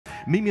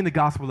Meet me in the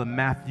Gospel of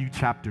Matthew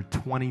chapter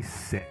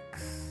 26.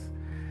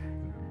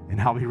 And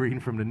I'll be reading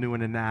from the New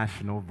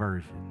International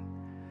Version.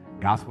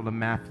 Gospel of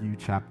Matthew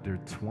chapter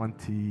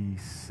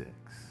 26.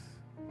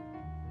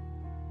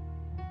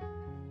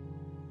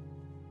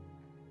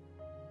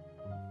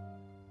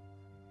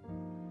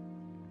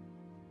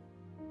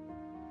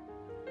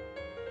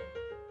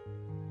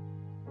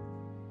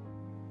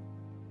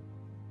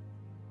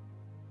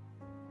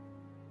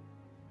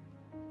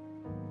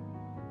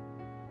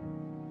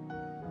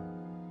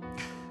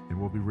 And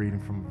we'll be reading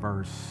from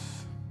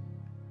verse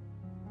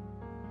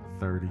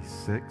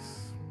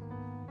 36.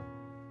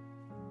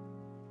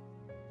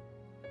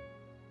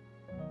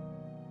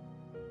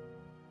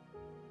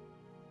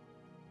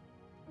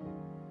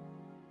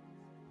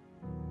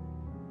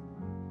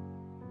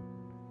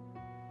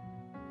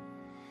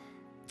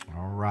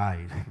 All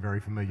right, very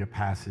familiar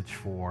passage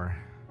for,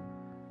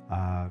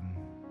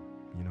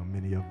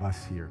 many of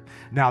us here.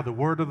 Now, the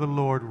word of the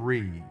Lord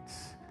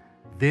reads,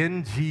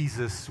 "Then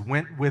Jesus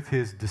went with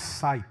his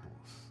disciples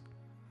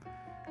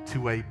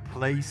to a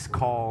place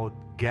called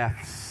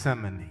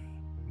Gethsemane."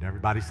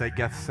 Everybody say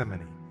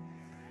Gethsemane.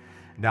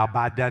 Now,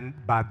 by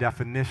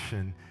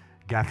definition,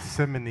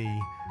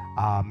 Gethsemane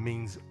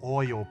means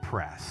oil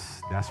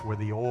press. That's where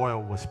the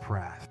oil was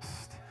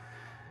pressed.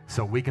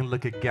 So we can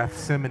look at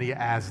Gethsemane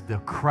as the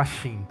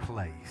crushing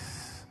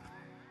place.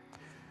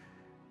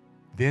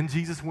 Then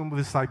Jesus went with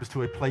his disciples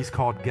to a place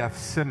called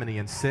Gethsemane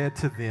and said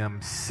to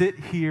them, "Sit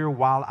here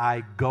while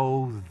I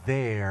go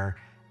there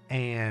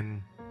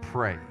and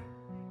pray."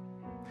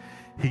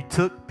 He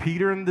took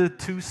Peter and the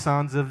two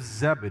sons of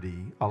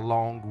Zebedee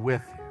along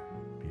with him,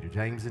 Peter,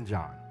 James, and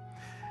John.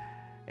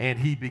 And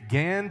he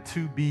began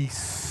to be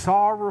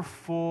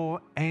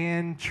sorrowful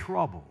and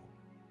troubled.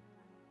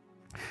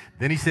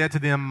 Then he said to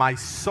them, "My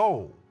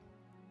soul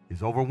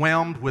is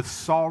overwhelmed with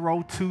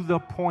sorrow to the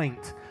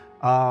point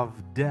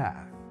of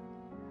death.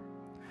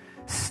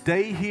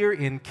 Stay here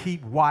and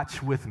keep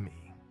watch with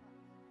me."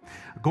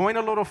 Going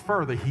a little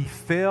further, he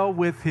fell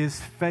with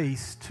his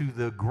face to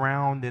the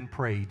ground and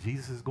prayed.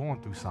 Jesus is going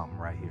through something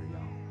right here,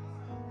 y'all.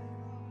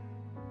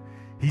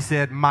 He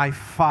said, "My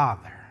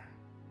Father,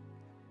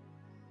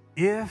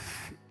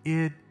 if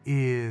it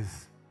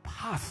is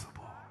possible,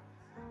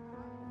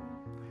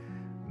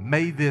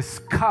 may this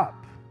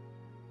cup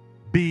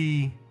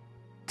be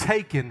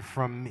taken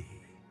from me."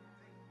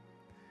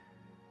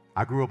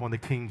 I grew up on the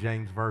King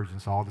James Version,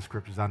 so all the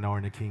scriptures I know are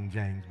in the King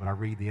James, but I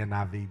read the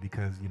NIV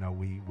because, we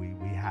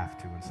have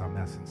to in some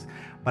essence.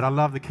 But I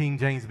love the King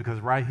James because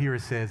right here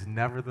it says,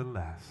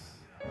 "Nevertheless,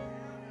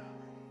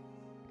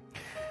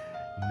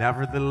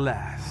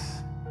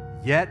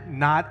 yet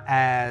not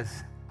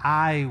as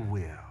I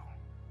will,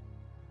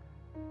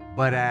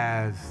 but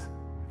as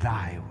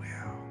thy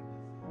will."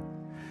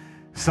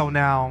 So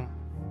now,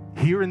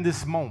 here in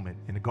this moment,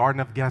 in the Garden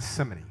of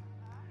Gethsemane,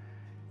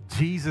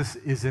 Jesus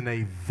is in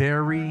a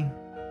very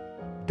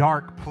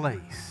dark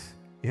place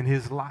in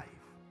his life.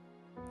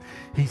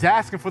 He's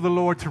asking for the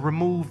Lord to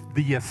remove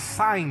the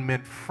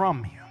assignment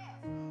from him.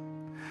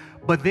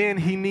 But then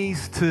he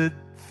needs to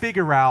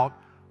figure out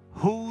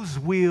whose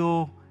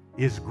will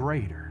is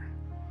greater,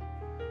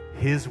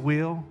 his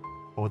will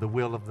or the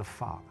will of the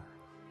Father.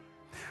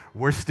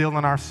 We're still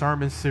in our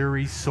sermon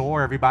series,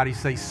 S.O.A.R. Everybody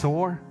say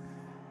S.O.A.R.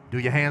 Do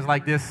your hands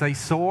like this, say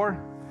S.O.A.R.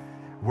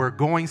 We're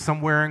going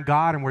somewhere in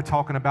God, and we're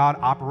talking about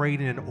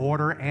operating in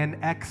order and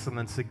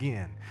excellence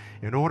again.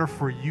 In order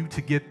for you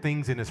to get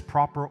things in its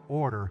proper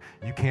order,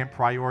 you can't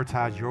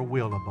prioritize your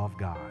will above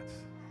God's.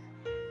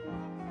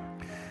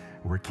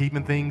 We're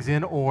keeping things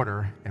in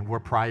order, and we're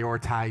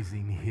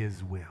prioritizing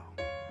his will.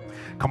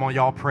 Come on,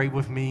 y'all, pray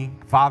with me.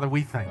 Father,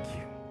 we thank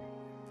you.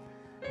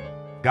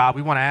 God,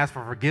 we want to ask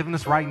for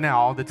forgiveness right now,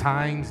 all the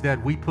times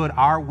that we put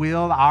our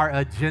will, our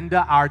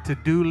agenda, our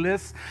to-do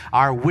list,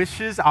 our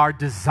wishes, our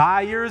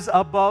desires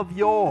above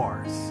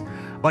yours.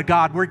 But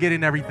God, we're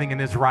getting everything in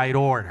its right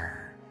order.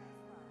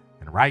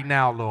 And right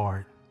now,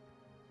 Lord,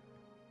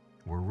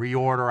 we're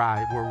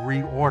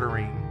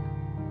reordering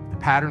the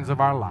patterns of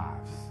our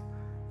lives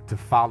to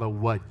follow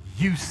what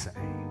you say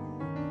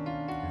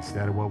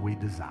instead of what we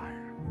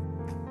desire.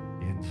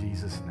 In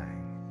Jesus' name,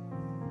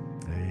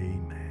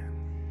 amen.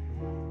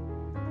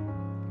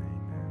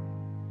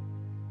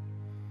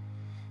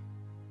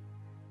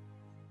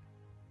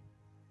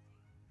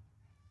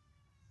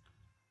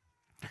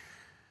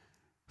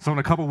 So in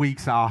a couple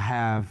weeks, I'll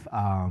have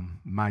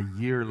my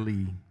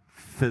yearly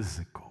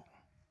physical.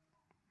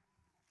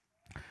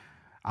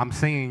 I'm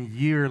saying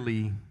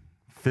yearly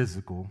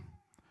physical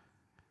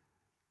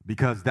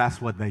because that's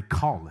what they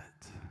call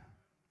it.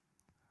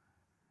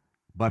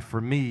 But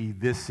for me,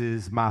 this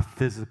is my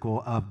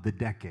physical of the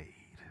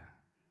decade,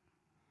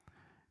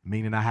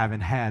 meaning I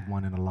haven't had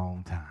one in a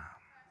long time.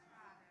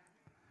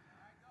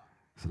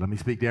 So let me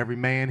speak to every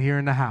man here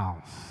in the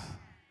house.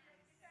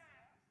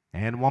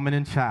 And woman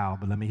and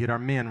child, but let me hit our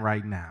men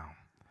right now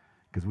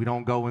because we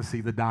don't go and see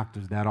the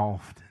doctors that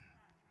often.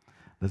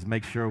 Let's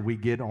make sure we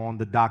get on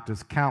the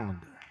doctor's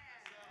calendar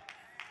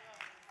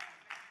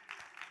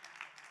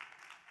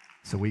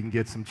so we can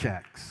get some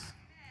checks.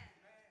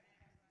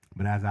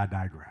 but as I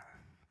digress.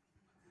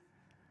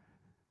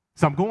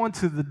 So I'm going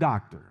to the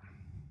doctor,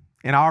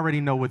 and I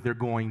already know what they're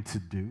going to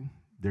do.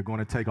 They're going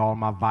to take all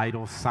my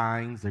vital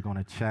signs. They're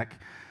going to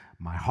check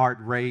my heart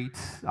rate,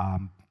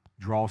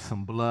 draw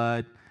some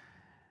blood,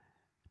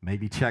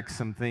 maybe check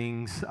some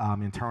things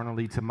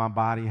internally to my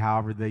body,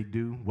 however they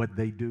do, what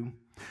they do.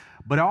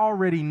 But I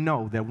already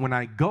know that when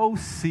I go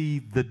see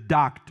the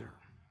doctor,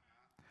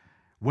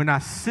 when I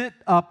sit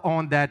up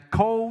on that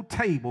cold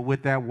table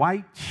with that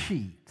white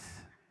sheet,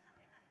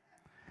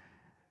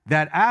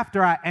 that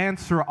after I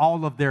answer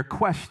all of their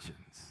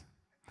questions,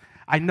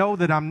 I know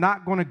that I'm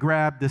not going to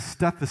grab the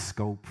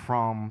stethoscope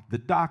from the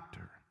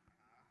doctor,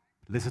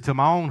 listen to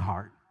my own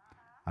heart.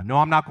 I know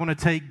I'm not going to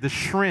take the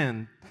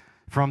syringe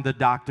from the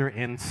doctor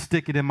and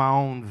stick it in my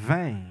own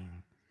vein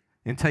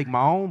and take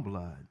my own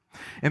blood.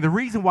 And the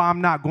reason why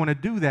I'm not going to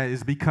do that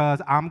is because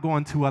I'm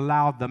going to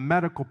allow the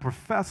medical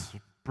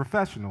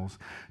professionals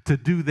to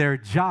do their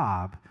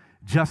job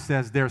just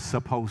as they're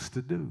supposed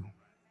to do.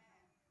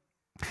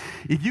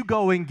 If you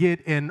go and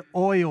get an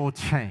oil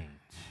change,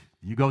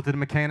 you go to the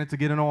mechanic to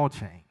get an oil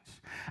change.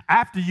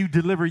 After you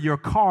deliver your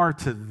car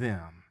to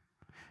them,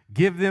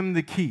 give them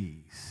the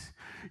keys.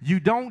 You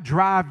don't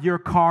drive your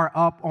car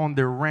up on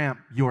the ramp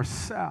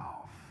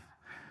yourself.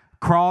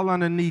 Crawl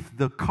underneath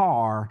the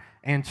car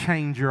and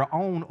change your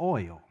own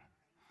oil.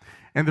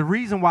 And the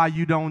reason why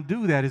you don't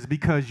do that is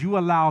because you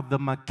allow the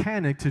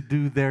mechanic to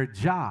do their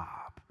job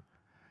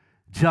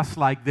just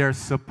like they're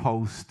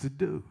supposed to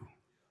do.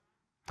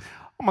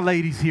 All my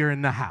ladies here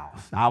in the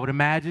house, I would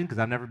imagine, because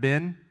I've never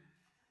been,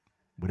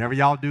 whatever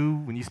y'all do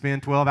when you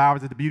spend 12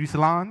 hours at the beauty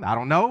salon, I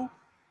don't know.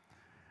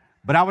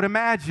 But I would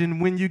imagine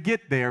when you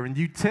get there and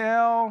you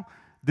tell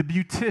the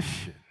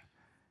beautician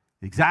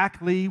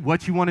exactly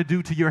what you want to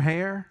do to your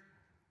hair,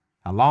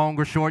 how long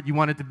or short you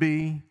want it to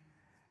be,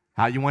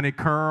 how you want it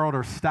curled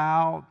or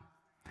styled,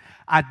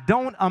 I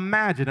don't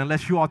imagine,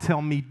 unless you all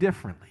tell me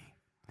differently,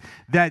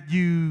 that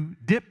you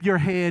dip your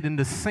head in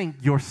the sink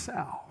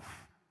yourself.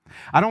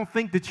 I don't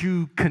think that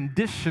you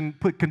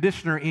put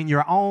conditioner in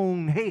your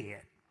own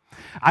head.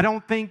 I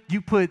don't think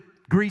you put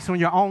grease on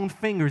your own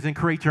fingers and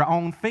create your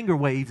own finger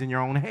waves in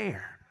your own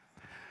hair.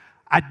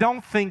 I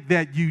don't think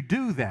that you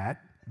do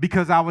that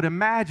because I would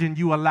imagine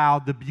you allow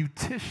the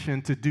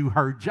beautician to do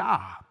her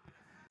job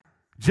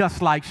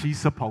just like she's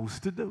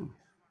supposed to do.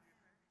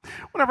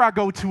 Whenever I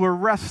go to a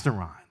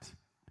restaurant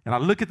and I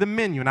look at the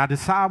menu and I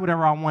decide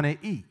whatever I want to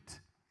eat,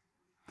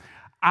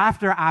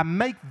 after I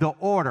make the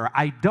order,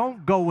 I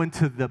don't go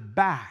into the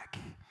back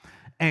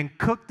and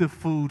cook the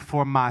food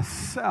for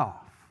myself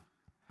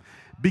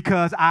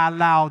because I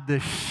allowed the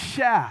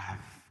chef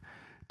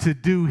to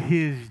do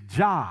his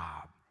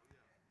job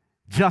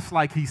just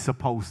like he's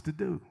supposed to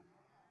do.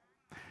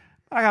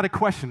 I got a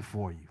question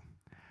for you.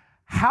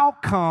 How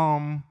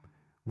come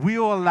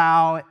we'll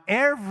allow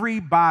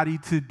everybody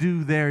to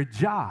do their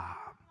job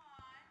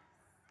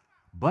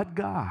but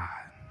God?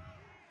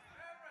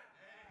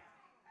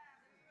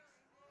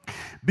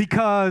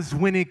 Because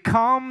when it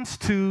comes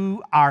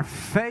to our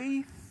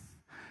faith,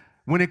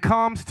 when it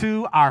comes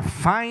to our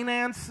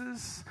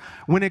finances,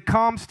 when it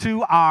comes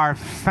to our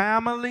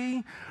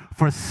family,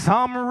 for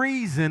some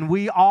reason,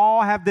 we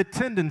all have the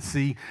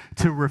tendency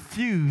to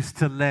refuse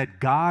to let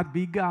God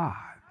be God.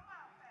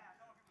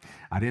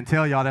 I didn't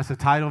tell y'all that's the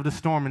title of the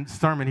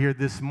sermon here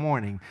this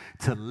morning,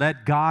 to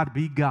let God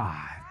be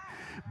God.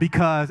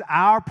 Because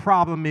our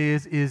problem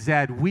is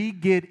that we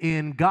get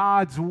in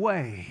God's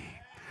way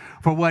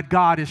for what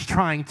God is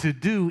trying to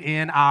do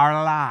in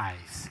our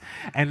lives.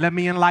 And let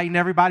me enlighten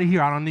everybody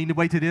here. I don't need to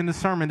wait to the end of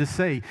the sermon to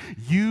say,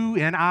 you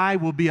and I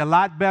will be a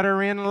lot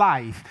better in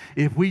life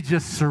if we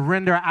just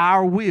surrender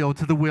our will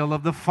to the will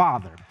of the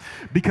Father.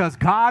 Because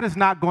God is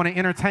not going to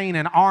entertain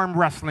an arm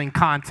wrestling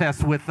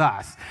contest with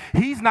us.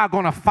 He's not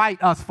going to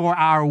fight us for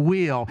our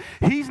will.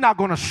 He's not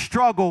going to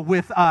struggle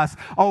with us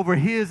over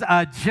his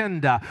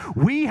agenda.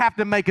 We have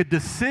to make a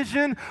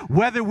decision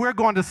whether we're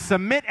going to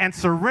submit and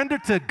surrender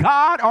to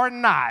God or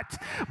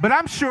not. But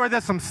I'm sure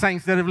there's some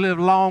saints that have lived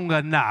long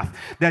enough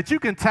that you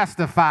can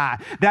testify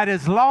that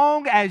as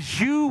long as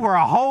you were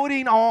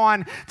holding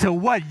on to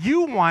what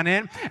you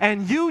wanted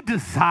and you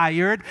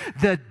desired,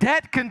 the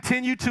debt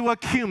continued to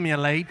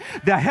accumulate.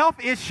 The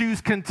health issues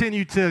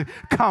continue to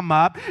come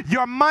up.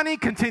 Your money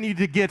continued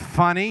to get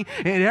funny.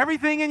 And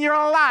everything in your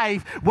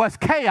life was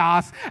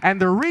chaos.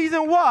 And the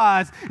reason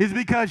is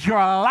because your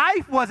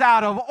life was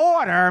out of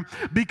order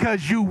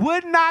because you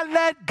would not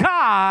let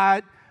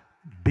God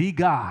be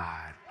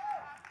God.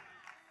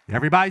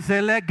 Everybody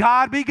say, let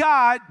God be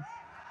God.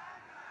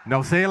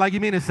 No, say it like you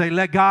mean it. Say,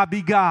 let God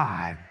be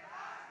God.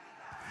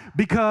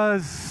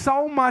 Because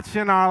so much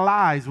in our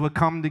lives would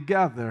come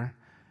together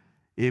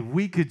if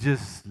we could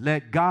just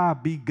let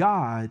God be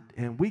God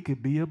and we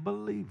could be a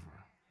believer.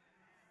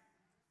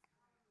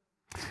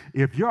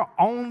 If your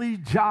only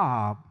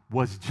job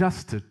was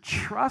just to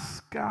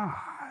trust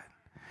God,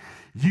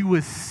 you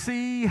would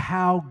see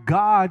how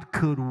God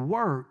could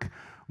work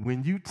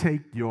when you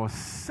take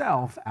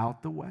yourself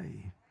out the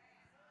way.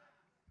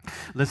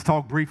 Let's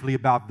talk briefly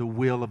about the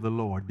will of the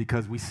Lord,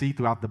 because we see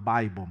throughout the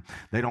Bible,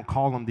 they don't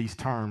call them these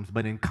terms,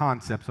 but in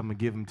concepts, I'm going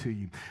to give them to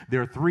you.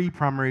 There are three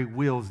primary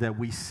wills that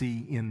we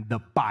see in the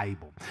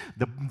Bible.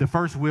 The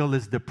first will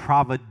is the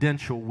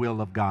providential will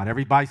of God.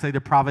 Everybody say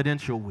the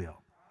providential will.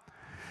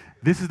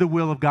 This is the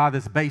will of God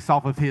that's based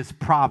off of his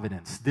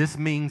providence. This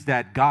means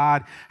that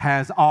God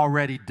has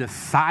already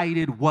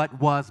decided what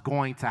was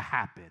going to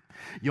happen.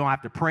 You don't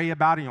have to pray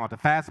about it. You don't have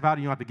to fast about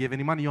it. You don't have to give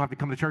any money. You don't have to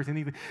come to church.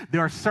 Anything.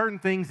 There are certain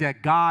things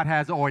that God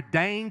has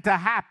ordained to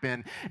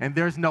happen, and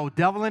there's no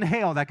devil in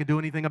hell that can do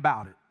anything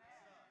about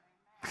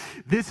it.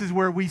 This is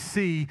where we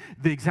see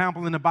the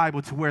example in the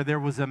Bible to where there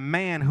was a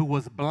man who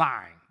was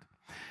blind.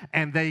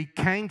 And they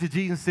came to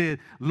Jesus and said,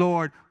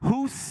 Lord,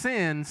 who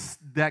sins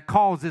that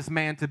caused this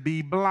man to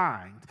be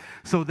blind?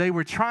 So they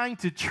were trying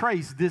to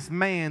trace this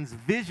man's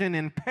vision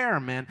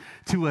impairment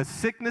to a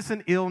sickness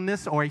and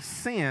illness or a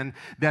sin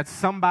that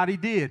somebody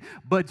did.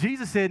 But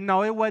Jesus said,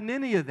 no, it wasn't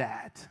any of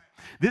that.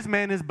 This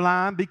man is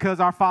blind because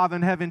our Father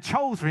in heaven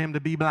chose for him to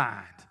be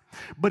blind.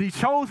 But he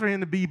chose for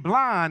him to be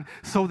blind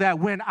so that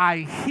when I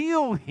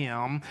heal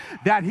him,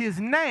 that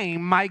his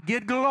name might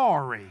get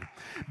glory.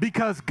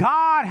 Because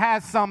God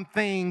has some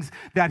things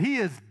that he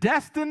is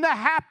destined to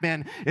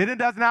happen, and it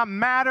does not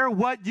matter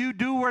what you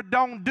do or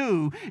don't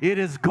do, it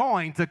is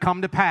going to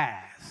come to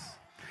pass.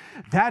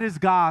 That is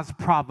God's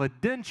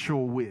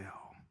providential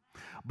will.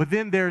 But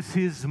then there's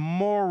his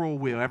moral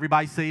will.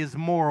 Everybody say his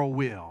moral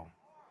will.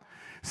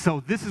 So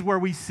this is where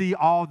we see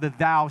all the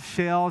thou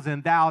shalls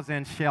and thous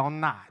and shall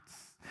nots.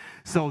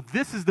 So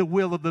this is the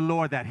will of the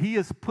Lord that he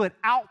has put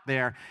out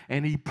there,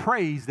 and he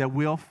prays that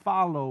we'll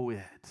follow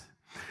it.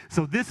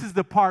 So this is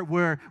the part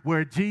where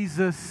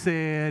Jesus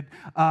said,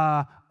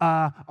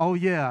 oh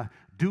yeah,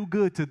 do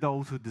good to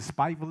those who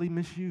despitefully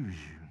misuse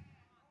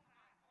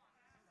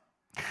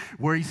you.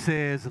 Where he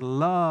says,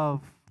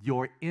 love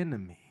your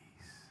enemies.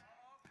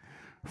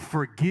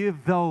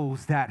 Forgive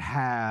those that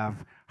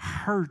have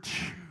hurt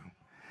you.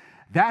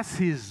 That's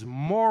his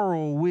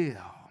moral will.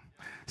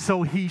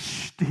 So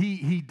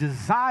he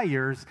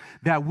desires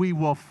that we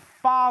will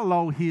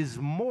follow his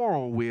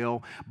moral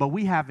will, but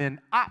we have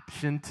an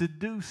option to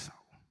do so.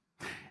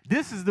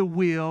 This is the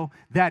will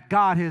that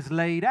God has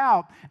laid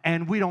out,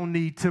 and we don't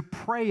need to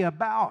pray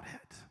about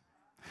it.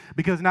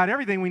 Because not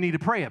everything we need to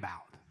pray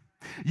about.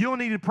 You don't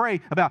need to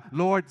pray about,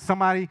 Lord,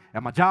 somebody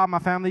at my job, my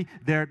family,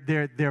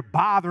 they're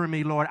bothering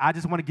me, Lord. I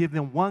just want to give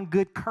them one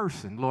good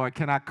cursing. Lord,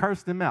 can I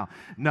curse them out?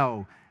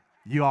 No,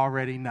 you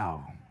already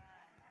know.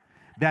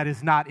 That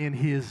is not in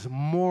his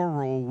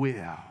moral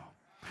will.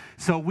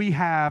 So we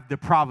have the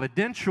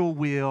providential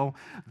will,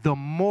 the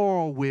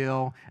moral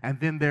will, and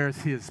then there's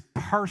his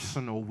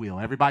personal will.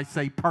 Everybody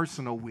say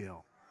personal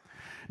will.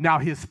 Now,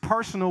 his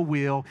personal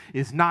will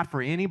is not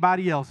for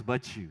anybody else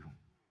but you.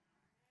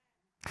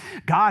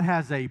 God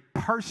has a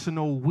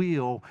personal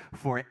will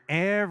for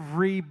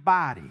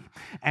everybody.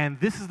 And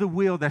this is the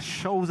will that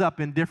shows up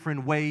in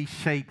different ways,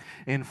 shape,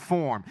 and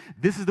form.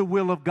 This is the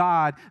will of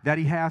God that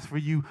he has for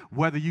you,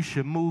 whether you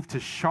should move to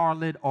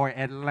Charlotte or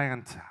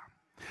Atlanta.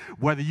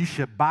 Whether you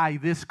should buy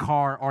this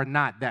car or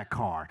not that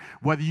car.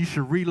 Whether you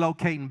should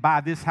relocate and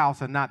buy this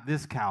house or not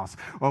this house.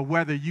 Or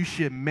whether you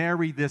should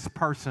marry this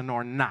person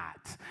or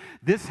not.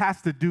 This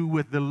has to do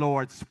with the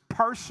Lord's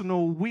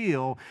personal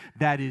will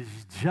that is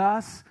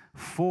just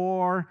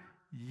for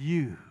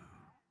you.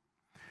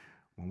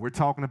 When we're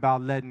talking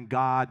about letting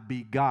God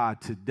be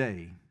God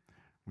today,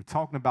 we're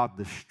talking about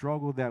the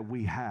struggle that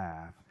we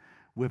have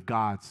with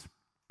God's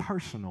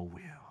personal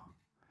will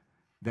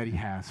that he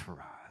has for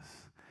us.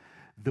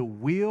 The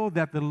will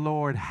that the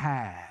Lord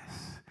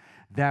has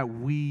that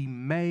we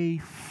may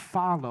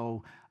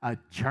follow a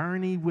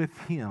journey with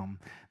him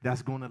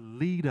that's going to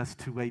lead us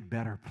to a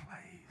better place.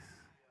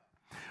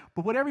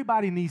 But what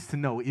everybody needs to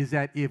know is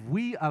that if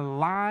we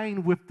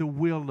align with the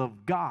will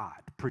of God,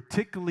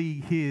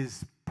 particularly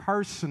his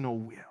personal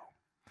will,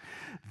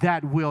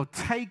 that will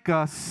take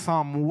us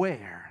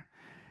somewhere,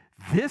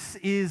 this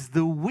is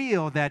the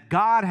will that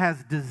God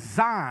has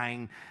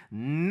designed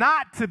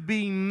not to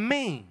be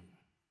mean,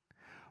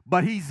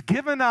 but he's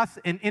given us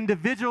an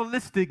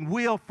individualistic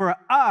will for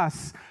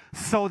us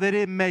so that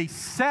it may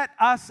set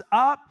us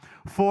up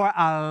for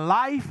a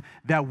life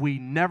that we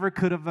never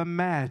could have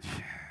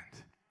imagined.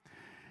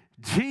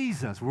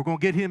 Jesus, we're going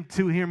to get him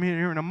to him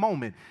here in a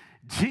moment.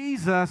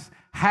 Jesus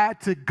had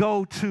to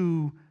go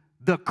to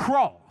the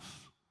cross.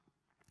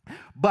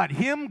 But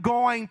him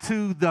going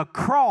to the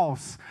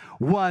cross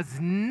was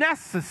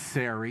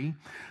necessary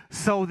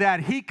so that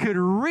he could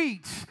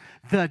reach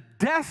the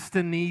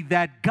destiny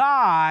that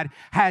God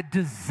had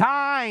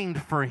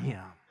designed for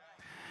him.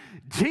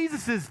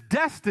 Jesus'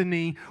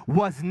 destiny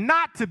was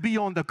not to be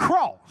on the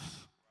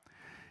cross.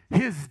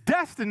 His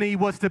destiny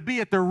was to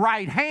be at the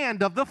right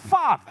hand of the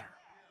Father.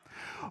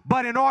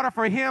 But in order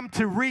for him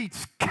to reach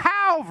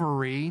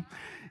Calvary,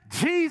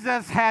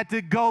 Jesus had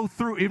to go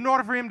through, in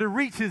order for him to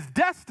reach his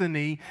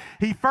destiny,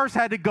 he first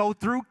had to go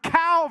through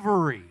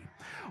Calvary.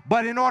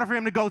 But in order for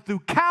him to go through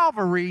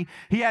Calvary,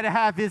 he had to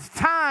have his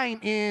time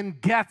in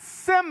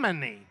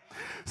Gethsemane.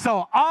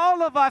 So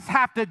all of us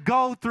have to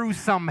go through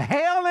some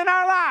hell in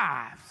our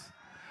lives,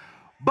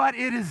 but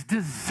it is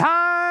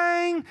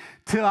designed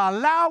to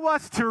allow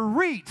us to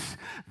reach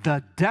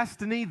the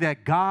destiny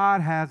that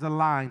God has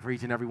aligned for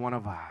each and every one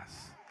of us.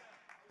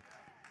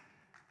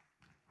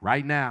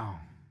 Right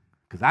now,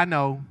 because I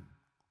know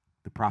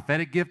the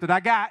prophetic gift that I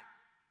got,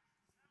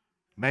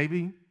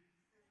 maybe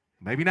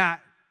not.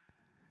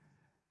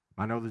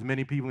 I know there's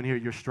many people in here,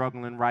 you're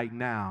struggling right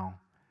now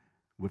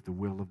with the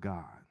will of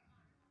God.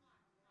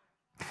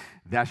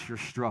 That's your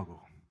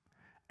struggle.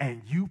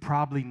 And you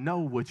probably know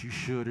what you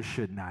should or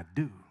should not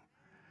do.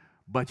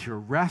 But you're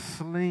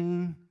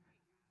wrestling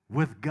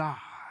with God.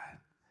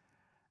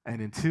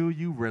 And until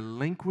you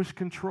relinquish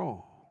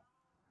control,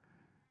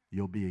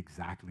 you'll be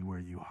exactly where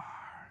you are.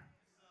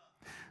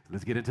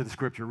 Let's get into the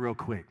scripture real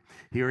quick.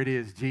 Here it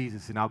is,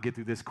 Jesus, and I'll get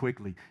through this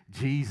quickly.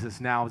 Jesus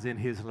now is in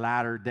his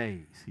latter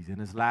days. He's in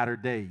his latter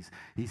days.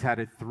 He's had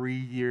a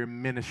 3-year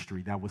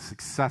ministry that was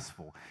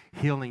successful,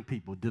 healing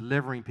people,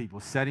 delivering people,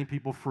 setting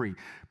people free,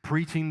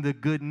 preaching the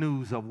good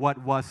news of what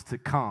was to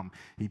come.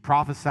 He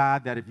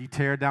prophesied that if you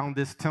tear down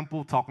this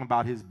temple, talking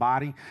about his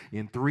body,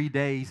 in 3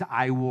 days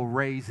I will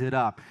raise it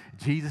up.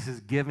 Jesus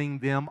is giving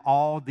them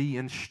all the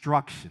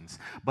instructions.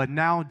 But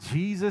now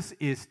Jesus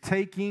is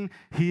taking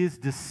his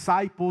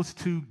disciples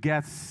to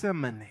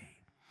Gethsemane.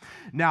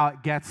 Now,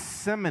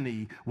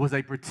 Gethsemane was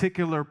a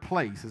particular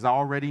place, as I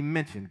already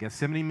mentioned.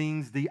 Gethsemane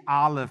means the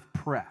olive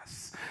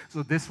press.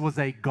 So this was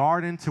a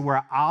garden to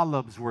where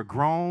olives were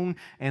grown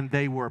and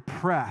they were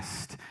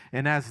pressed.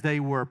 And as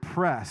they were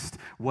pressed,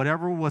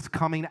 whatever was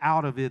coming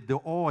out of it, the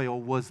oil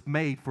was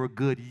made for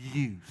good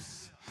use.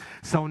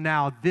 So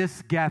now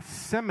this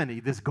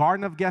Gethsemane, this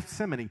Garden of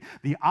Gethsemane,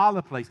 the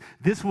olive place,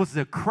 this was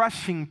the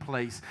crushing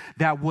place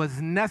that was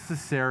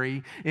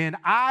necessary. And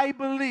I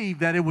believe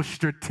that it was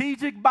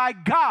strategic by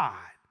God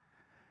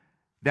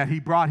that he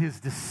brought his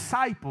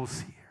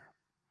disciples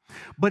here.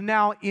 But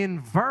now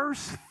in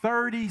verse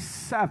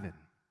 37,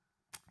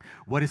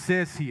 what it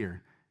says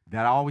here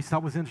that I always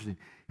thought was interesting,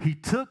 he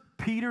took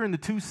Peter and the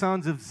 2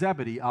 sons of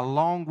Zebedee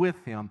along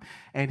with him,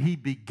 and he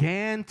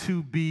began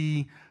to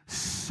be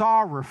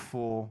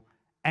sorrowful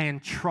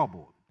and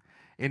troubled.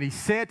 And he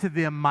said to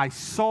them, my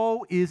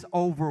soul is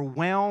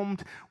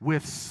overwhelmed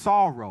with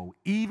sorrow,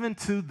 even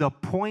to the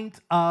point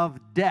of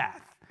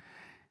death.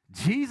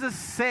 Jesus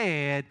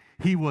said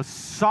he was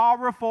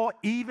sorrowful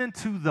even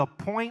to the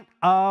point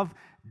of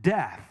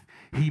death.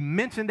 He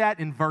mentioned that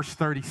in verse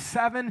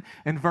 37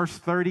 and verse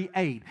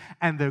 38.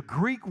 And the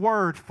Greek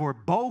word for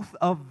both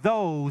of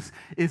those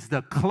is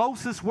the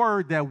closest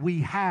word that we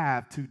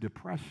have to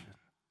depression.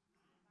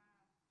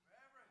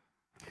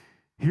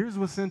 Here's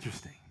what's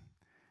interesting.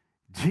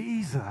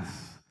 Jesus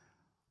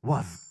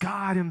was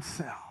God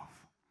himself,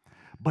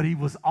 but he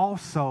was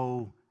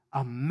also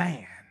a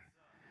man.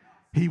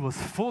 He was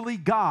fully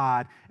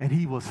God and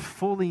he was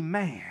fully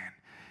man.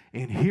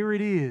 And here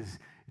it is,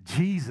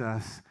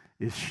 Jesus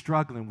is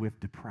struggling with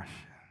depression.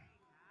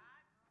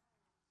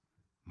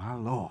 My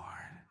Lord,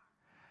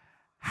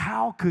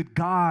 how could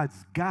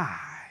God's guy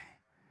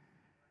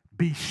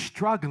be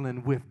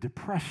struggling with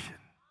depression?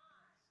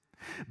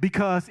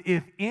 Because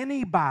if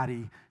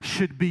anybody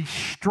should be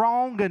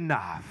strong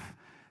enough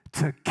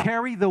to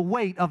carry the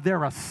weight of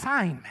their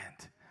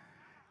assignment,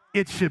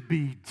 it should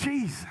be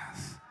Jesus.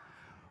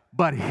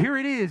 But here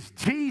it is,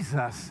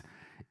 Jesus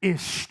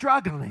is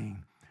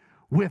struggling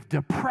with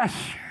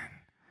depression.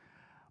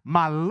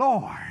 My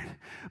Lord,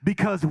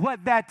 because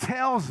what that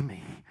tells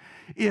me,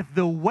 if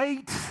the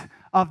weight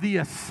of the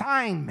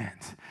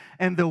assignment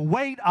and the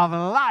weight of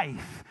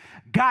life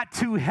got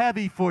too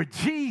heavy for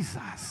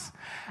Jesus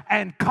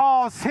and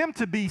caused him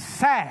to be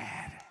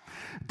sad,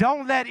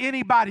 don't let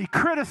anybody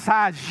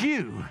criticize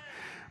you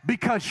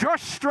because you're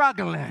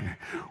struggling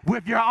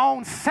with your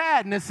own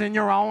sadness in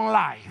your own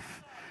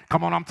life.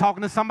 Come on, I'm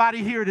talking to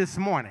somebody here this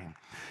morning.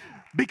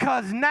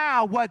 Because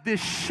now what this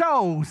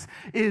shows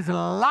is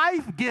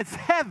life gets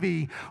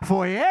heavy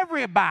for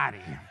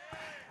everybody.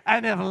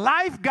 And if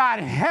life got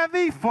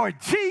heavy for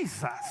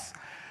Jesus,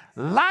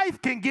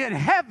 life can get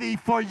heavy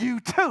for you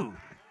too.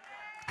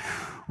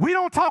 We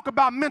don't talk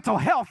about mental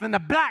health in the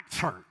black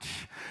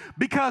church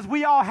because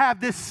we all have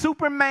this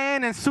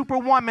Superman and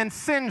Superwoman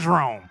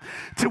syndrome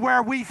to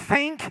where we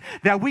think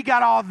that we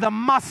got all the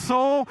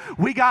muscle,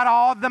 we got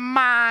all the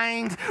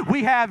mind,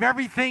 we have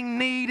everything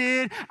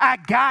needed. I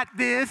got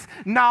this.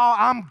 No,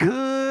 I'm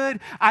good.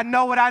 I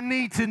know what I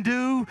need to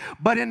do.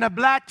 But in the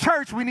black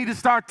church, we need to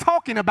start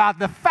talking about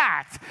the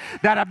fact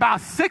that about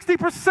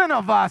 60%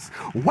 of us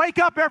wake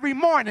up every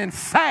morning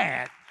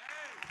sad.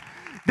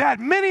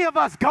 That many of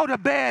us go to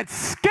bed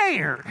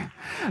scared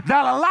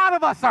that a lot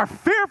of us are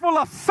fearful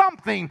of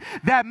something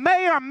that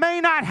may or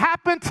may not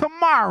happen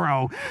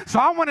tomorrow. So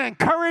I want to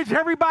encourage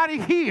everybody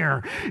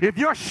here, if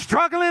you're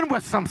struggling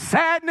with some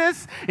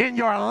sadness in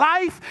your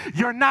life,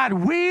 you're not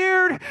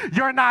weird,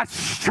 you're not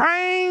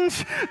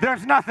strange,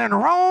 there's nothing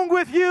wrong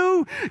with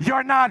you,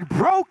 you're not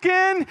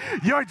broken,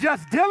 you're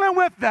just dealing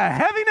with the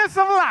heaviness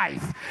of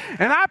life.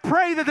 And I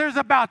pray that there's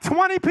about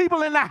 20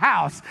 people in the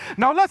house.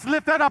 No, let's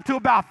lift that up to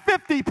about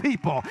 50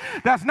 people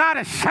that's not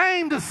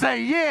ashamed to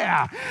say,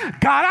 yeah,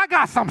 God, I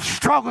got some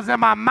struggles in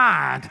my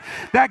mind.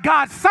 That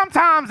God,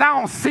 sometimes I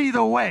don't see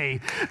the way.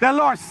 That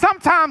Lord,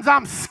 sometimes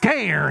I'm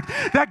scared.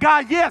 That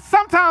God, yes,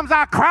 sometimes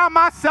I cry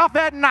myself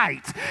at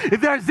night.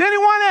 If there's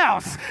anyone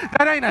else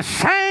that ain't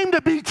ashamed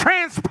to be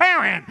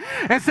transparent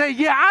and say,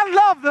 yeah, I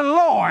love the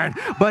Lord,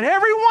 but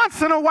every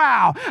once in a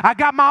while, I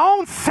got my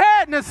own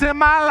sadness in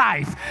my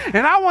life.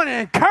 And I want to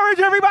encourage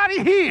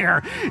everybody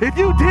here, if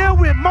you deal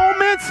with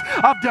moments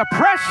of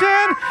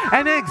depression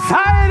and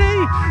anxiety,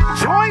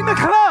 join the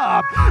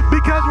club,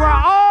 because we're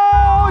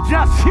all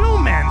just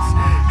humans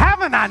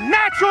having a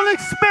natural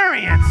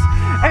experience.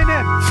 And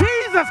if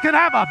Jesus can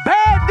have a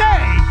bad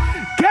day,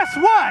 guess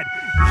what?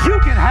 You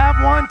can have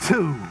one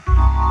too.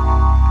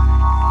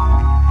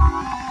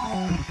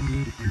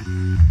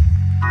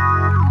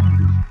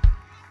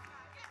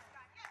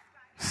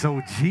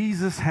 So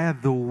Jesus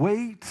had the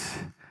weight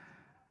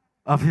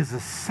of his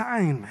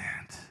assignment.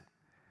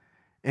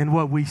 And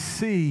what we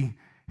see,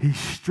 he's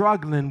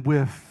struggling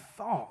with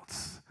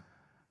thoughts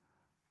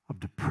of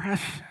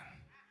depression.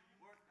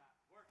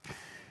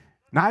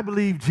 Now, I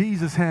believe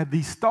Jesus had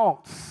these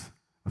thoughts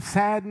of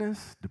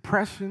sadness,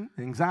 depression,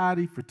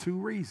 anxiety for two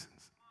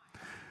reasons.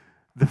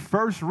 The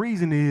first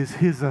reason is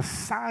his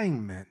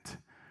assignment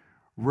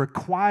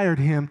required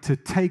him to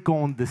take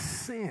on the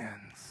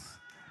sins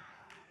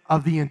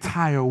of the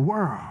entire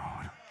world.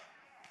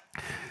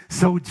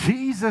 So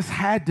Jesus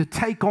had to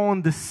take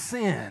on the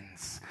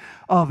sins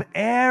of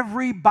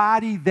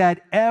everybody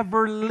that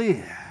ever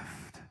lived.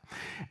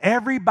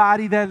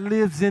 Everybody that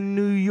lives in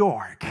New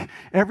York,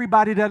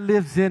 everybody that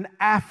lives in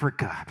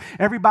Africa,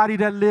 everybody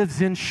that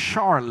lives in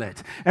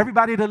Charlotte,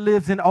 everybody that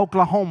lives in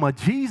Oklahoma.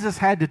 Jesus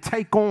had to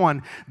take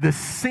on the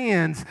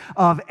sins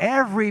of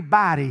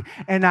everybody.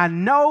 And I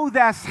know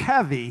that's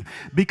heavy,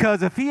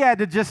 because if he had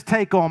to just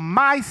take on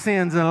my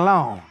sins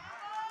alone,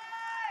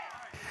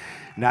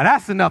 now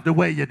that's enough to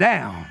weigh you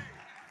down.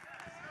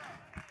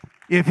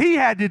 If he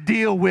had to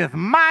deal with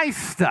my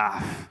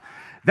stuff,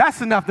 that's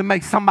enough to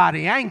make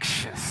somebody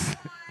anxious.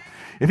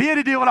 If he had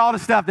to deal with all the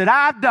stuff that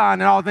I've done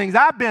and all the things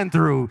I've been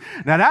through,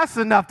 now that's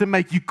enough to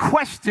make you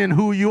question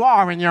who you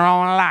are in your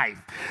own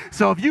life.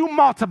 So if you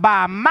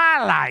multiply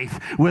my life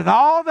with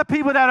all the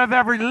people that have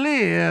ever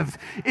lived,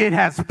 it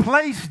has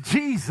placed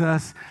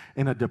Jesus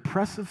in a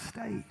depressive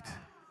state.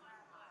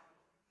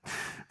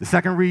 The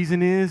second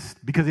reason is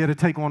because he had to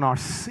take on our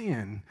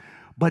sin.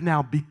 But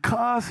now,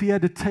 because he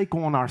had to take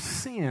on our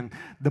sin,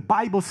 the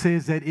Bible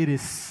says that it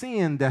is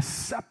sin that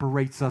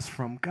separates us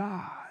from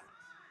God.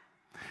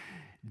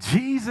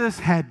 Jesus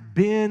had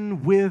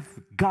been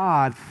with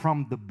God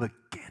from the beginning.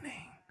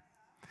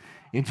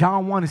 In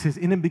John 1, it says,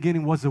 in the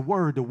beginning was the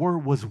Word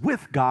was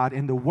with God,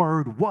 and the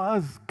Word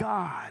was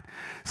God.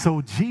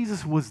 So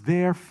Jesus was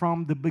there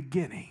from the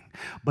beginning.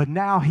 But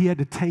now he had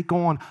to take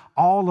on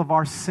all of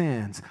our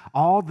sins,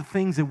 all the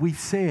things that we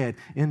said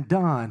and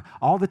done,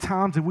 all the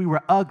times that we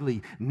were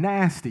ugly,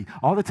 nasty,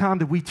 all the time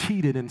that we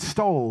cheated and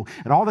stole,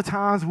 and all the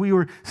times we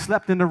were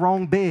slept in the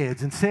wrong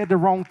beds and said the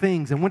wrong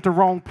things and went to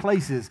wrong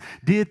places,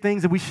 did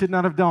things that we should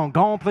not have done,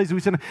 gone places we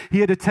shouldn't have. He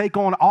had to take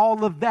on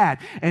all of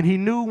that. And he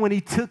knew when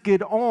he took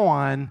it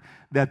on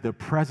that the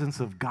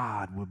presence of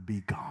God would be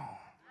gone.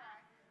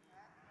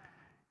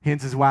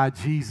 Hence is why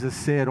Jesus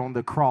said on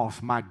the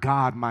cross, my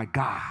God,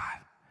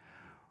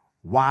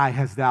 why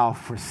hast thou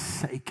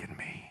forsaken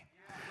me?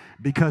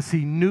 Because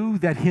he knew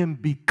that him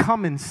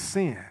becoming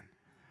sin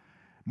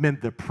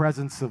meant the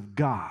presence of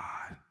God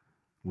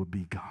would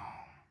be gone.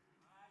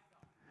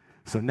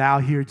 So now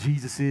here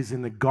Jesus is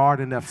in the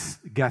Garden of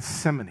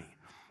Gethsemane,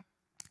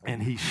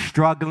 and he's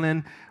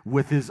struggling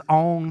with his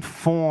own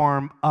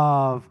form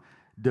of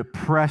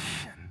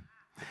depression.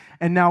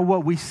 And now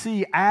what we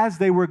see as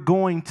they were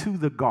going to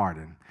the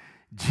garden,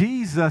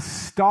 Jesus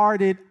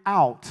started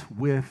out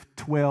with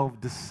 12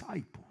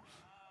 disciples.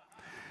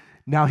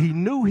 Now, he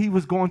knew he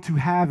was going to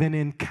have an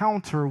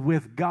encounter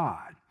with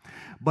God,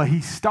 but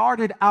he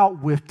started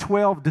out with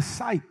 12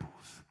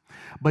 disciples.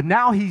 But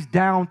now he's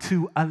down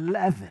to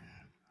 11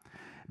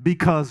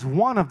 because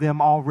one of them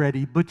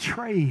already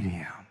betrayed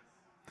him.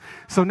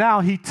 So now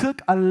he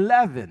took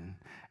 11.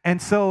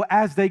 And so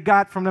as they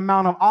got from the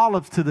Mount of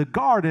Olives to the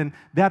garden,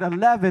 that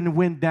 11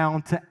 went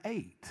down to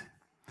 8.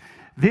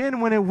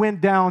 Then when it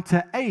went down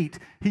to 8,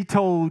 he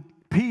told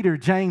Peter,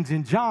 James,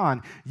 and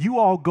John, you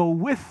all go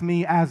with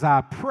me as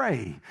I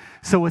pray.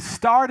 So it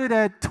started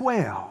at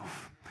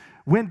 12,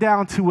 went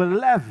down to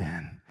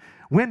 11,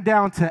 went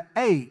down to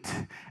 8,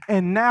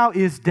 and now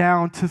is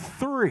down to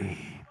 3.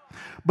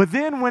 But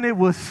then when it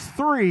was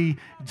 3,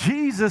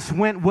 Jesus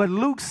went what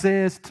Luke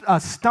says, a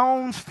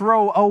stone's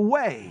throw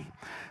away.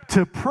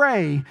 to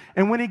pray.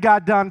 And when he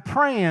got done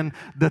praying,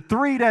 the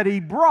 3 that he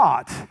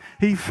brought,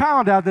 he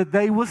found out that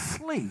they was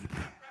asleep.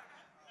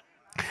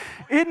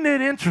 Isn't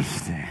it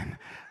interesting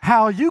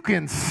how you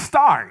can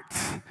start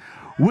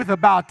with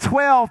about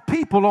 12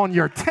 people on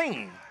your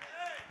team,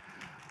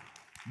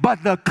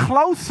 but the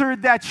closer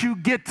that you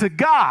get to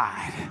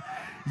God,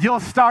 you'll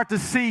start to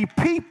see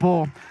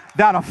people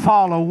that'll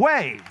fall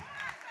away.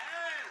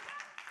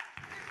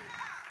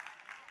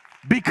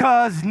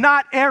 Because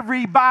not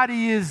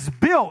everybody is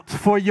built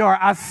for your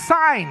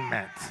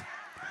assignment.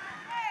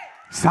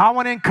 So I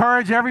want to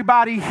encourage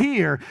everybody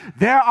here.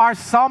 There are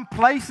some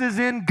places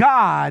in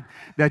God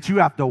that you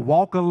have to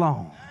walk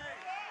alone.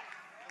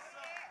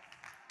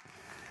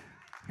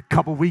 A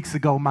couple weeks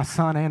ago, my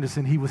son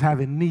Anderson, he was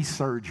having knee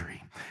surgery.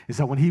 And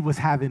so when he was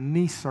having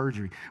knee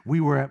surgery,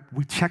 we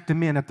checked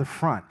him in at the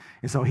front.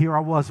 And so here I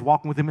was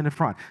walking with him in the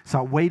front. So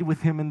I waited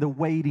with him in the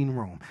waiting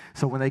room.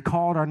 So when they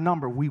called our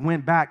number, we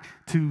went back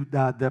to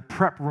the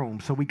prep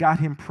room. So we got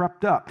him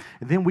prepped up.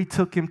 And then we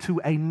took him to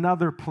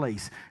another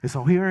place. And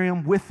so here I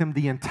am with him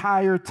the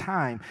entire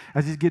time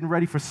as he's getting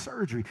ready for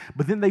surgery.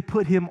 But then they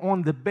put him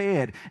on the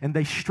bed and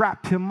they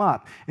strapped him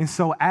up. And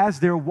so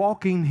as they're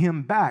walking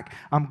him back,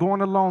 I'm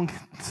going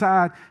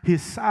alongside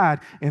his side,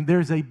 and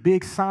there's a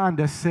big sign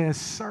that says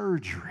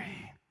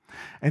surgery.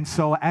 And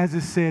so as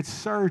it said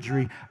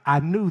surgery, I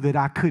knew that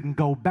I couldn't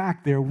go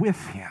back there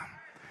with him,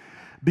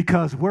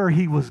 because where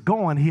he was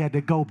going, he had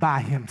to go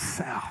by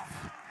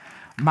himself.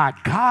 My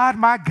God,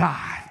 my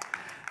God.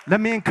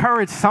 Let me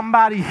encourage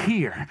somebody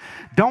here.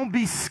 Don't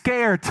be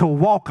scared to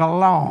walk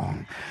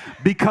alone,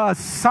 because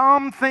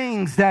some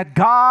things that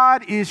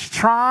God is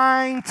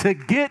trying to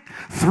get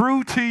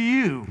through to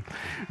you,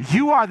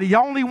 you are the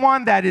only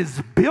one that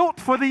is built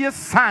for the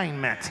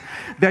assignment.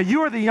 That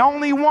you are the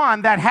only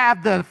one that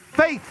have the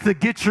faith to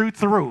get you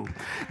through.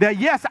 That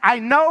yes, I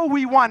know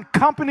we want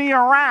company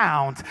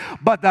around,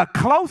 but the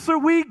closer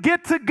we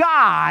get to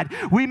God,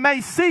 we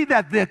may see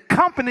that the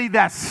company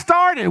that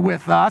started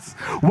with us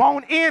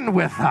won't end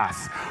with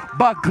us.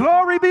 But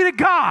glory be to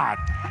God,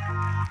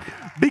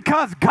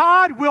 because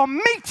God will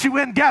meet you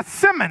in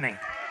Gethsemane.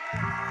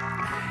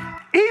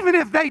 Even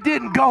if they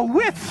didn't go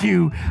with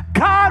you,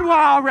 God will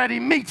already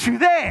meet you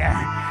there.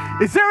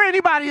 Is there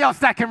anybody else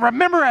that can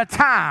remember a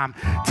time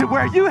to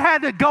where you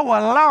had to go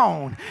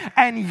alone?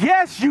 And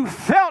yes, you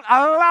felt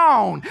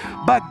alone,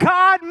 but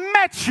God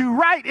met you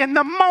right in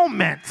the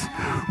moment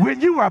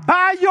when you were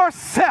by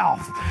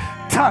yourself.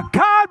 To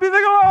God be the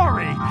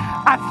glory.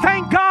 I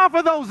thank God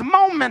for those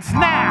moments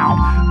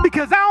now,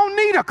 because I don't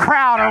need a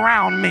crowd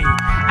around me.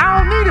 I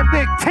don't need a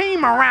big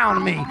team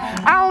around me.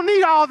 I don't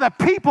need all the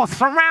people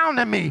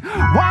surrounding me.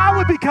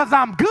 Why? Because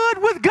I'm good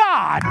with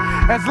God.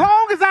 As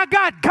long as I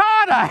got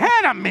God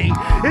ahead of me,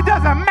 it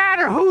doesn't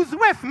matter who's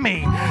with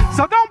me.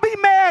 So don't be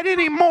mad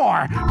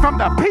anymore from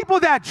the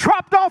people that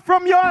dropped off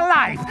from your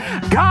life.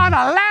 God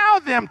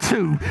allowed them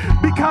to,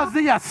 because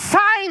the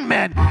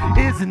assignment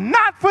is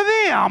not for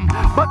them,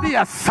 but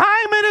the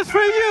assignment is for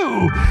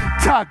you.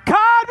 To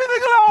God be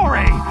the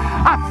glory.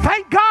 I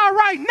thank God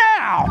right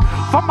now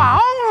for my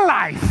own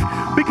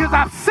life, because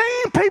I've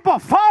seen people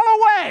fall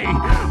away,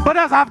 but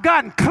as I've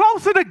gotten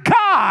closer to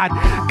God,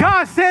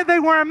 God said they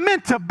weren't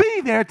meant to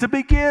be there to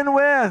begin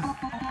with.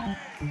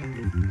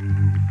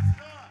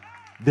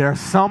 There are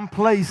some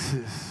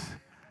places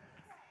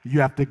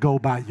you have to go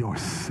by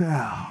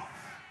yourself.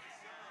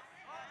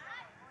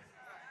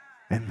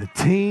 And the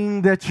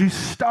team that you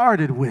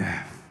started with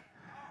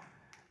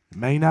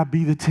may not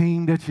be the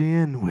team that you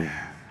end with.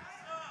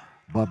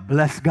 But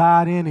bless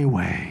God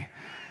anyway,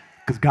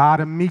 because God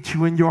will meet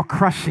you in your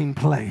crushing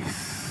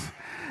place.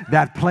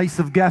 That place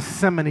of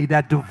Gethsemane,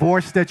 that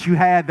divorce that you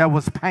had that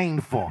was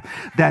painful,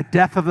 that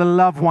death of the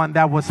loved one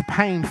that was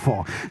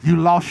painful. You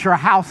lost your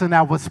house and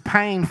that was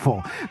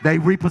painful. They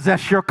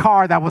repossessed your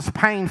car, that was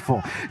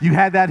painful. You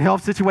had that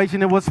health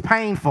situation, it was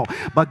painful.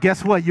 But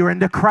guess what? You're in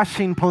the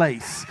crushing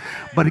place.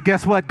 But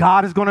guess what?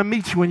 God is going to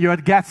meet you when you're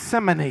at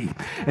Gethsemane.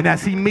 And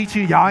as he meets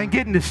you, y'all ain't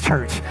getting this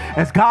church.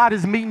 As God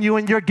is meeting you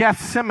in your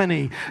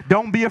Gethsemane,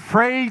 don't be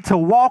afraid to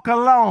walk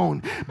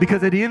alone,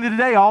 because at the end of the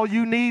day, all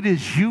you need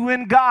is you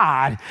and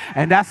God.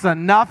 And that's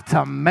enough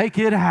to make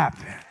it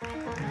happen.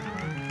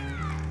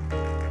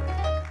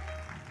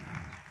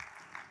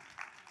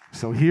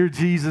 So here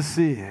Jesus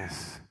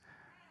is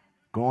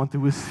going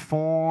through his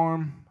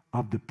form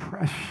of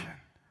depression,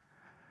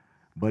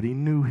 but he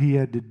knew he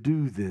had to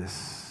do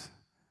this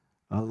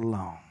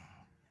alone.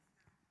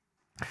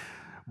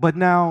 But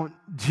now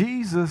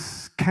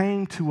Jesus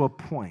came to a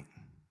point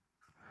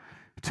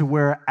to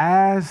where,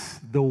 as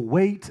the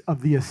weight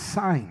of the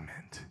assignment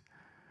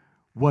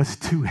was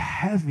too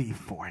heavy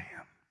for him,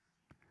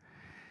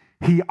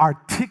 he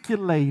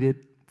articulated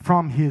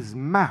from his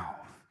mouth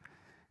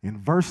in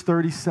verse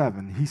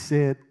 37, he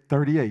said,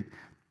 38,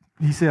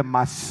 he said,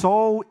 my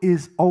soul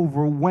is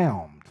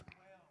overwhelmed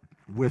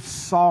with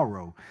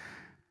sorrow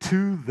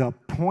to the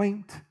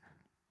point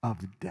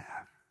of death.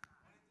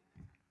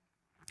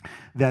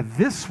 That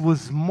this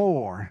was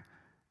more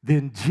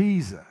than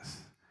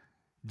Jesus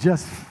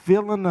just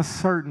feeling a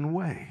certain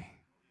way.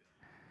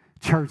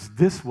 Church,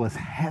 this was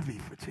heavy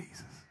for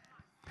Jesus.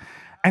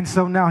 And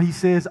so now he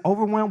says,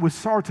 overwhelmed with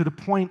sorrow to the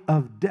point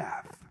of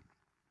death.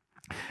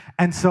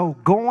 And so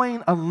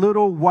going a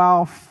little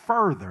while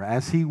further,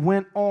 as he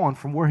went on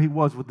from where he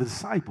was with the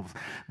disciples,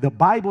 the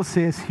Bible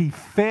says he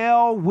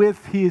fell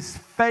with his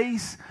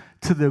face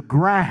to the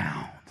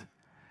ground,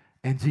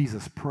 and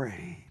Jesus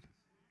prayed.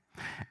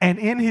 And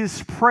in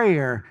his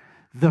prayer,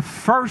 the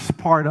first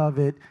part of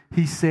it,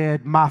 he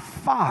said, my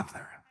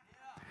Father,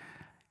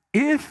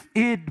 if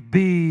it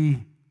be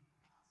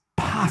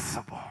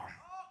possible.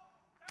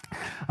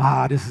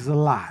 This is a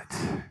lot.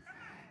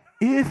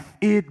 If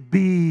it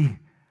be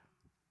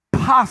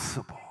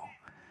possible,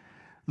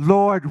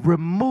 Lord,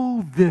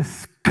 remove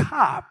this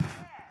cup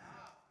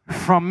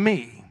from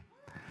me.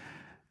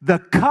 The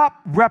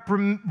cup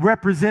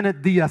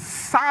represented the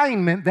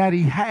assignment that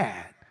he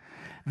had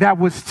that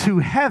was too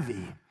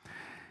heavy.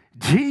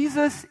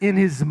 Jesus, in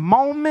his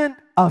moment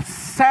of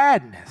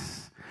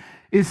sadness,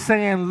 is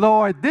saying,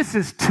 Lord, this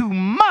is too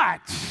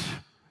much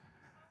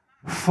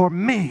for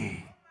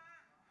me.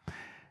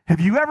 Have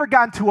you ever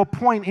gotten to a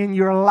point in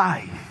your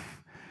life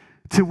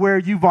to where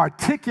you've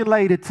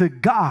articulated to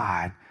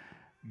God,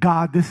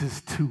 God, this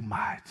is too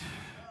much?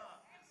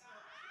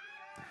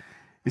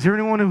 Is there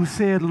anyone who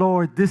said,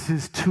 Lord, this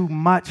is too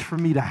much for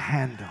me to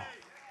handle?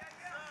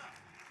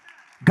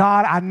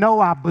 God, I know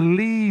I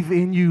believe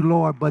in you,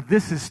 Lord, but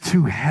this is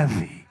too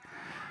heavy.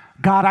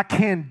 God, I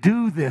can't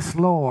do this,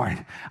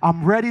 Lord.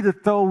 I'm ready to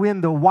throw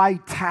in the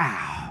white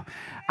towel.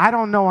 I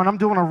don't know, and I'm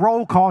doing a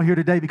roll call here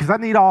today because I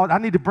need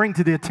to bring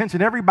to the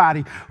attention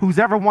everybody who's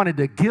ever wanted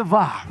to give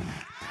up.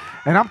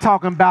 And I'm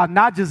talking about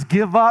not just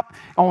give up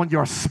on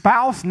your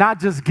spouse, not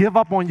just give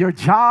up on your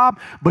job,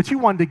 but you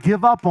wanted to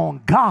give up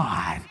on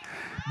God.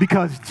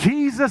 Because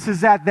Jesus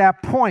is at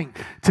that point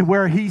to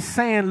where he's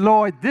saying,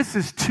 Lord, this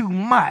is too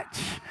much.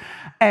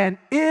 And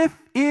if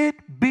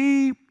it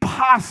be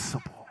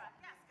possible,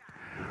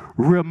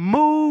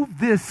 remove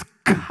this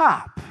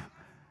cup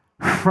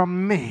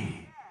from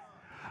me.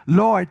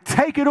 Lord,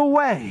 take it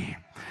away.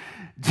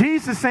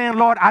 Jesus saying,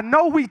 Lord, I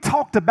know we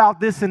talked about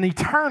this in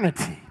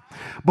eternity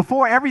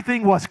before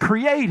everything was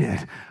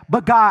created,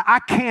 but God, I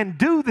can't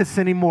do this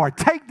anymore.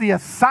 Take the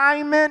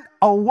assignment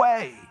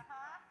away.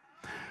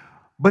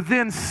 But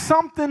then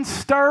something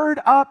stirred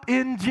up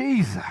in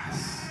Jesus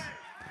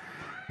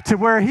to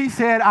where he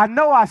said, I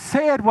know I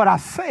said what I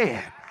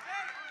said,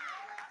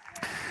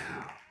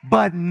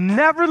 but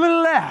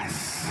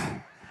nevertheless,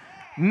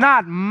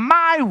 not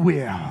my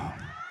will,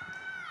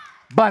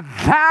 but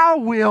thy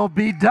will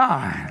be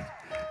done.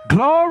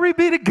 Glory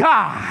be to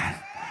God.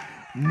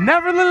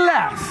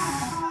 Nevertheless,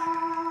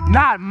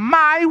 not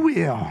my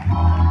will,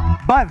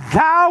 but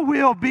thy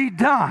will be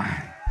done.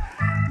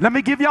 Let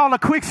me give y'all a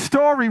quick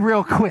story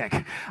real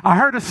quick. I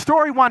heard a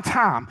story one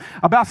time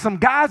about some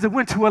guys that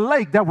went to a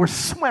lake that were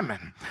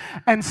swimming.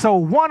 And so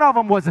one of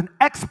them was an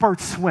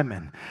expert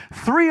swimming.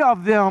 3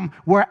 of them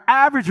were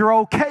average or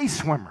okay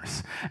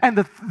swimmers. And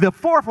the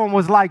fourth one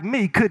was like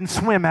me, couldn't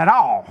swim at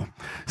all.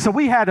 So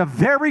we had a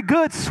very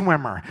good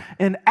swimmer,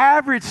 an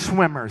average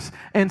swimmers,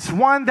 and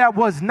one that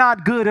was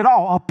not good at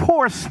all, a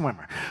poor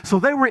swimmer. So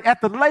they were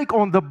at the lake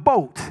on the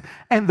boat,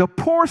 and the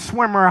poor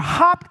swimmer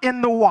hopped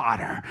in the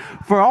water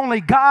for only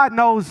God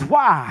knows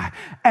why,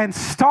 and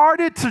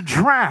started to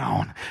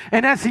drown.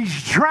 And as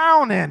he's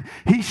drowning,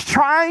 he's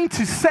trying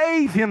to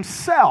save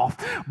himself,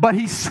 but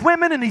he's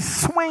swimming and he's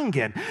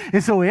swinging.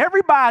 And so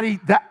everybody,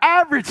 the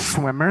average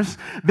swimmers,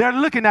 they're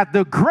looking at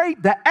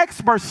the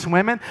expert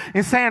swimming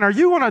and saying, are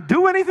you going to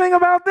do anything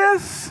about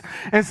this?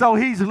 And so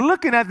he's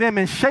looking at them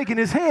and shaking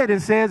his head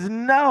and says,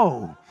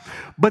 no.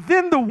 But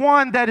then the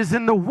one that is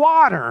in the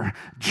water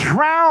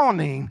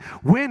drowning,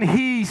 when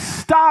he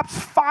stops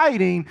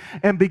fighting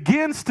and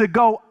begins to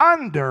go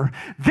under,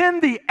 then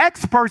the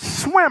expert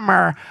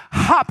swimmer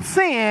hops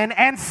in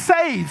and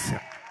saves him.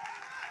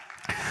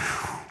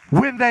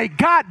 When they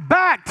got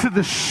back to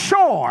the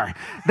shore,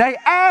 they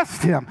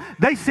asked him,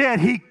 they said,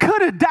 he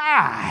could have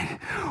died.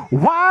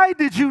 Why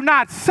did you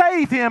not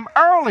save him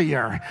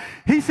earlier?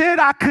 He said,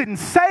 I couldn't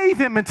save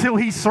him until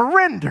he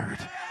surrendered.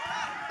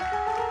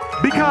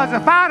 Because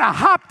if I'd have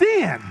hopped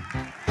in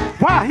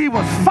while he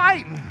was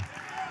fighting,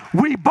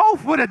 we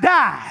both would have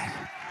died.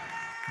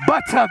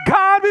 But to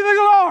God be the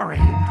glory.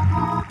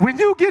 When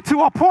you get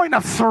to a point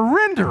of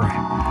surrendering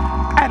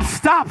and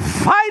stop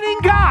fighting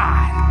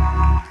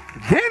God,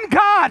 then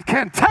God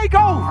can take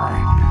over.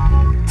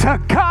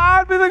 To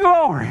God be the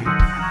glory.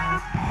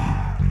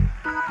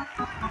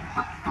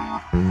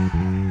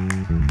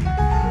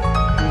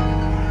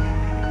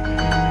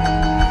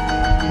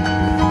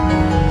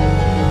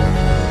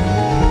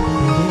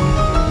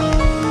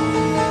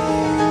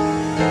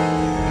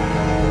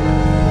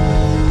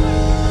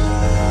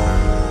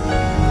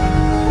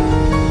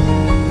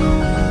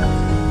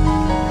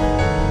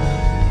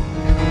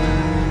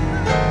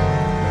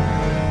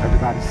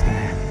 Everybody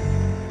stand.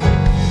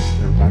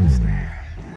 Everybody stand.